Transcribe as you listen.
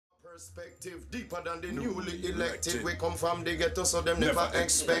Perspective deeper than the newly elected. We come from the ghetto, so them never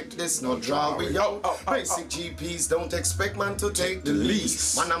expect this. No draw we out. Basic GPs don't expect man to take the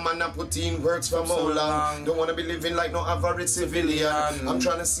least. Man a put in works from all long. Don't wanna be living like no average civilian. I'm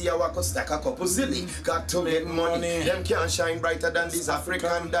trying to see how I could stack a couple zilly. Got to make money. Them can't shine brighter than these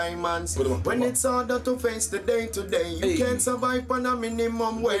African diamonds. When it's harder to face the day to day, you can't survive on a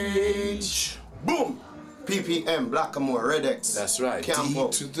minimum wage. Boom! PPM, Blackamore, Redex. That's right.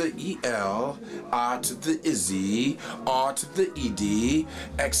 Campo. D to the EL, R to the Izzy, R to the ED,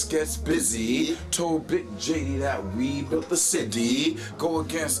 X gets busy. Told Big JD that we built the city. Go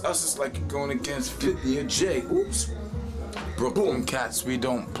against us, it's like you're going against 50 or J. Oops. Brooklyn cats, we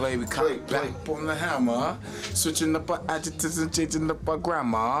don't play, we cut back on the hammer. Switching up our adjectives and changing up our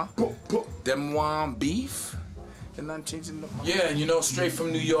grammar. Them want beef? And I'm changing the. Yeah, you know, straight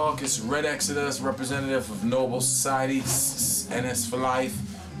from New York, it's Red Exodus, representative of Noble Society, NS for Life,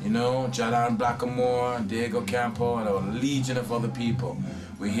 you know, Jadan Blackamore, Diego Campo, and a legion of other people.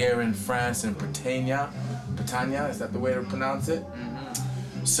 We're here in France, in Bretagne, is that the way to pronounce it?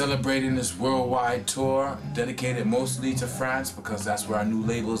 Mm-hmm. Celebrating this worldwide tour, dedicated mostly to France, because that's where our new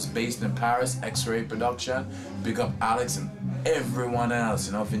label is based in Paris, X-Ray Production. Big up Alex and everyone else,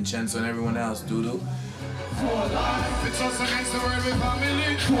 you know, Vincenzo and everyone else, Doodoo. For life, it's us against the world with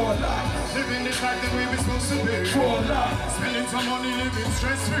family. For life, living this life that we be supposed to be. For life, spending some money living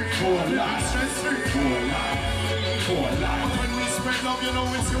stress-free. For life, stress-free. For life, for life. When we spread love, you know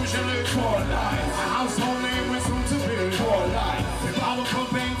it's usually for life. A household name we're soon to be. For life, the powerful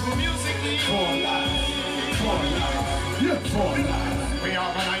painful music. For life, for life, yeah, for life. We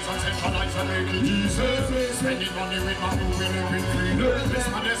organize and centralize and make it easy. Spending money with my new we live in freedom. It's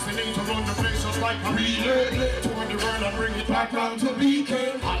my destiny to run the place just like a relay. Tour the world and bring it back down to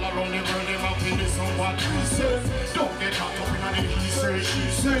BK. All around the world they rapping this on what we say. Don't get caught up in the he says, she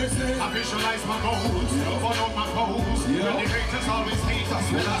says. I visualize my goals, but not my goals. When the haters always hate us,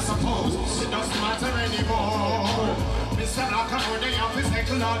 well I suppose it doesn't matter anymore. Mr. Blackamore, they have his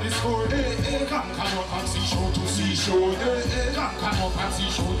heckle on his score. Come up and see show to see show. Come up and see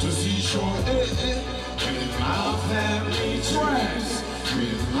show to see show. With my family trance,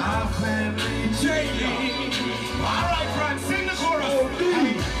 with my family JD. Alright friends, sing the chorus.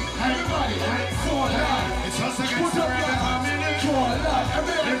 Everybody, for life. It's us against the red family. For life,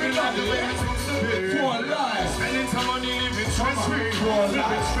 everybody, for life. Spending some money, living stress-free. For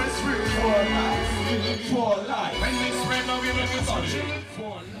life, stress-free. For life, for life. When we spread love, you know it's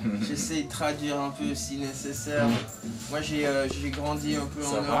J'essaie de traduire un peu si nécessaire. Moi j'ai grandi un peu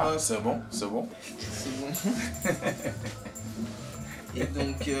en Europe. C'est bon. C'est bon. Et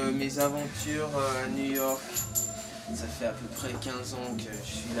donc mes aventures à New York, ça fait à peu près 15 ans que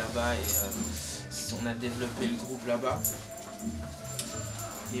je suis là-bas et on a développé le groupe là-bas.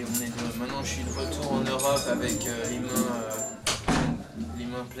 Et maintenant je suis de retour en Europe avec les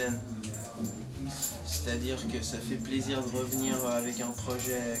mains pleines. C'est-à-dire que ça fait plaisir de revenir avec un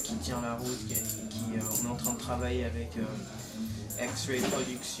projet qui tient la route, on est en train de travailler avec X-Ray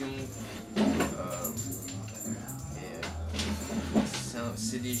Production.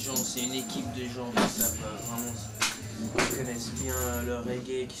 C'est des gens, c'est une équipe de gens qui savent vraiment, qui connaissent bien le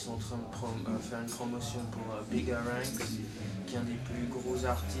reggae, qui sont en train de faire une promotion pour Bigger Ranks, qui est un des plus gros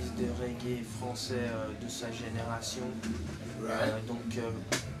artistes de reggae français de sa génération. Donc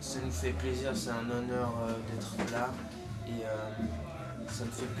ça nous fait plaisir, c'est un honneur d'être là et ça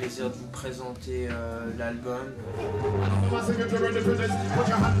me fait plaisir de vous présenter l'album.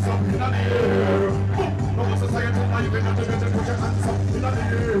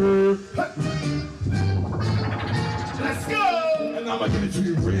 Let's go! And I'ma give it to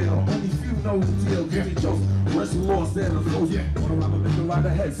you real. Only few know the deal. Give me jokes. Rest of lost and the flow. Yeah. One rhyme make the right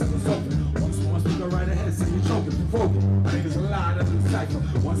ahead, set us open. One small speaker right ahead, say you choking, provoking. I think it's a line of the cypher.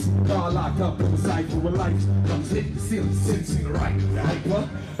 One cigar locked up in the cypher with life. Comes hit the ceiling, sing the right. Like what?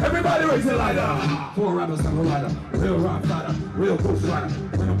 Everybody raise it lighter. Four rappers on the rider. Real rhyme fighter. Real ghost rider.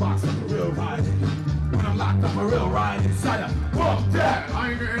 When I'm boxed up a real ride. When I'm locked up a real ride insider. Fuck that!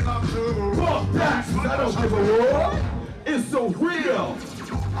 I ain't getting up to. Fuck that! I don't give a war. It's so real.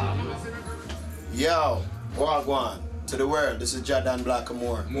 Yo, Wagwan to the world. This is Jadan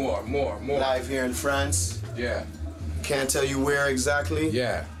Blackamore. More. Live here in France. Yeah. Can't tell you where exactly.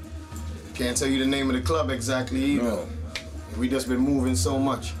 Yeah. Can't tell you the name of the club exactly either. No. We just been moving so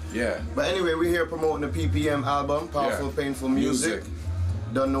much. Yeah. But anyway, we're here promoting the PPM album, Powerful Painful Music.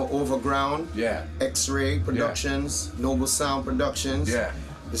 Done no Overground. Yeah. X-Ray Productions, Noble Sound Productions. Yeah.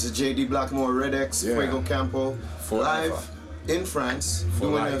 This is JD Blackamore, Redex, Fuego Campo. Live in France,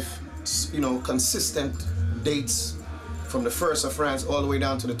 doing consistent dates from the 1st of France all the way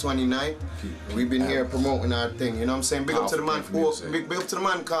down to the 29th. We've been here promoting our thing, you know what I'm saying? Big up to the man big up to the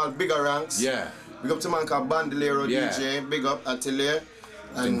man called Bigger Ranks. Yeah. Big up to the man called Bandolero DJ, big up Atelier.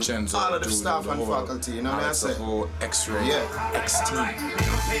 And Vincenzo, all of the staff and faculty, you know what I say? The whole X-Ray, yeah. X-Team.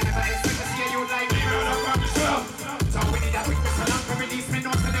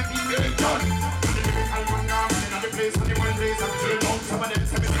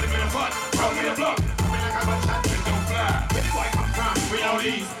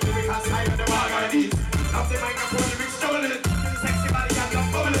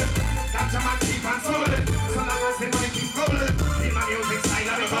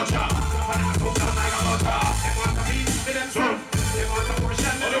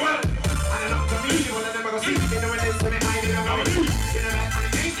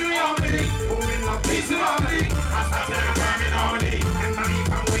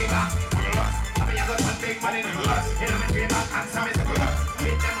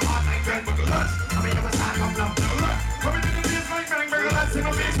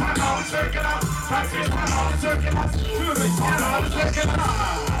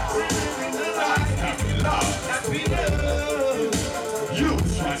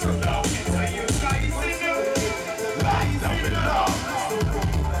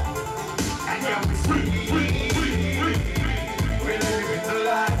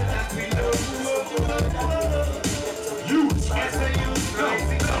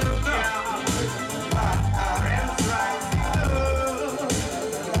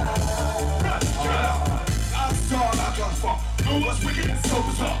 What's wicked and so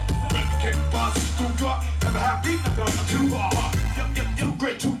bizarre. When the kick bars, do drop, never have beat, never too hard.